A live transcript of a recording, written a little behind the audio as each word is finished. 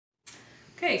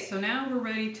Okay, so now we're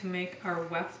ready to make our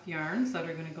weft yarns that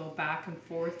are going to go back and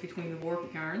forth between the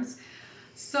warp yarns.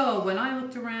 So when I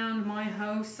looked around my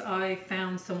house, I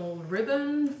found some old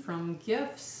ribbon from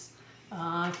gifts.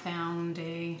 I found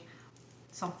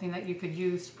something that you could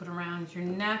use to put around your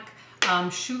neck.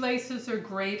 Shoelaces are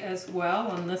great as well.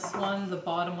 On this one, the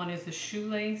bottom one is a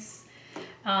shoelace.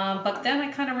 But then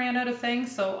I kind of ran out of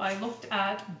things, so I looked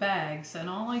at bags, and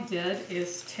all I did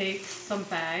is take some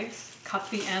bags, cut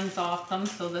the ends off them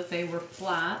so that they were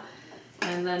flat,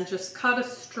 and then just cut a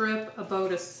strip about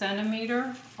 1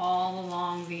 centimeter all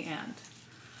along the end.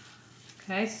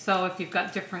 Okay, so if you've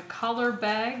got different color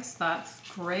bags, that's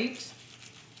great.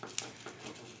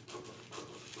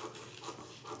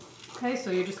 Okay,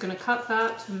 so you're just going to cut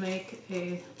that to make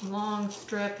a long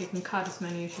strip. You can cut as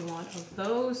many as you want of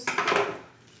those.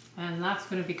 And that's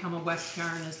going to become a weft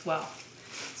yarn as well.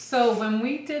 So when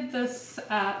we did this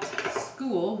at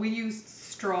school, we used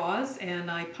straws,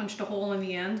 and I punched a hole in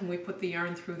the end and we put the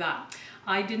yarn through that.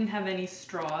 I didn't have any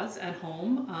straws at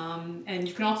home, and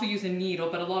you can also use a needle,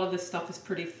 but a lot of this stuff is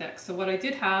pretty thick. So what I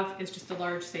did have is just a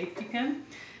large safety pin,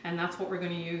 and that's what we're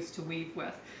going to use to weave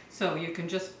with. So you can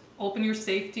just open your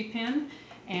safety pin,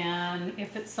 and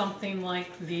if it's something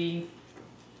like the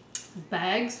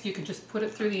bags, you can just put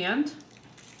it through the end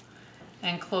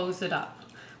and close it up.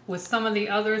 With some of the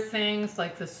other things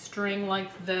like the string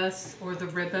like this or the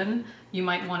ribbon, you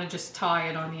might want to just tie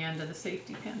it on the end of the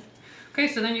safety pin. Okay,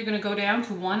 so then you're going to go down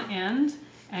to one end,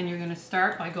 and you're going to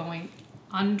start by going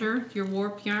under your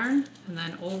warp yarn and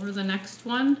then over the next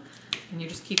one, and you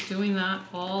just keep doing that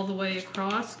all the way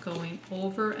across, going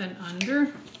over and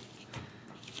under,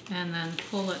 and then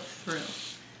pull it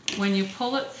through. When you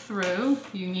pull it through,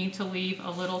 you need to leave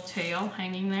a little tail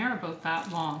hanging there about that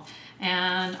long.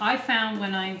 And I found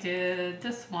when I did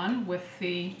this one with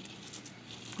the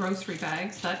grocery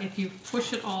bags that if you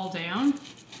push it all down,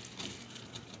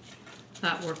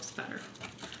 that works better.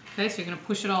 Okay, so you're going to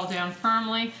push it all down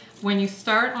firmly. When you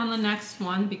start on the next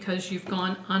one, because you've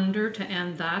gone under to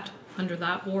end that, under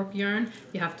that warp yarn,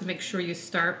 you have to make sure you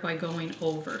start by going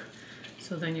over.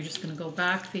 So then you're just going to go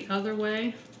back the other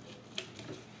way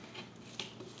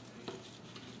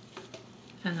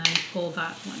and then pull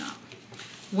that one up.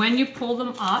 When you pull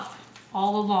them up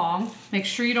all along, make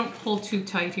sure you don't pull too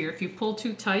tight here. If you pull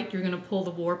too tight, you're going to pull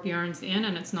the warp yarns in,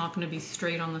 and it's not going to be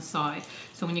straight on the side.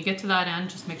 So when you get to that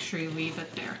end, just make sure you leave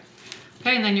it there.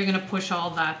 Okay, and then you're going to push all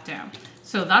that down.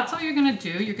 So that's all you're going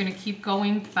to do. You're going to keep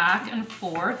going back and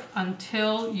forth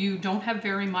until you don't have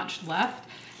very much left,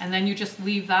 and then you just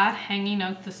leave that hanging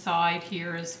out the side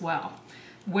here as well.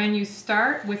 When you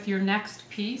start with your next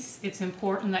piece, it's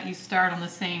important that you start on the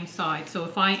same side. So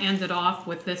if I ended off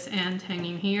with this end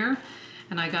hanging here,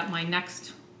 and I got my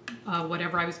next,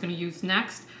 whatever I was going to use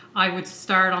next, I would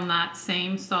start on that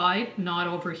same side, not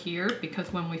over here,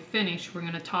 because when we finish, we're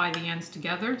going to tie the ends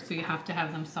together, so you have to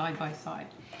have them side by side.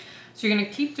 So you're going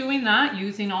to keep doing that,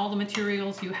 using all the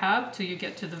materials you have till you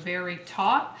get to the very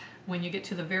top. When you get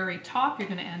to the very top, you're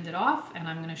going to end it off, and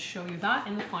I'm going to show you that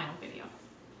in the final video.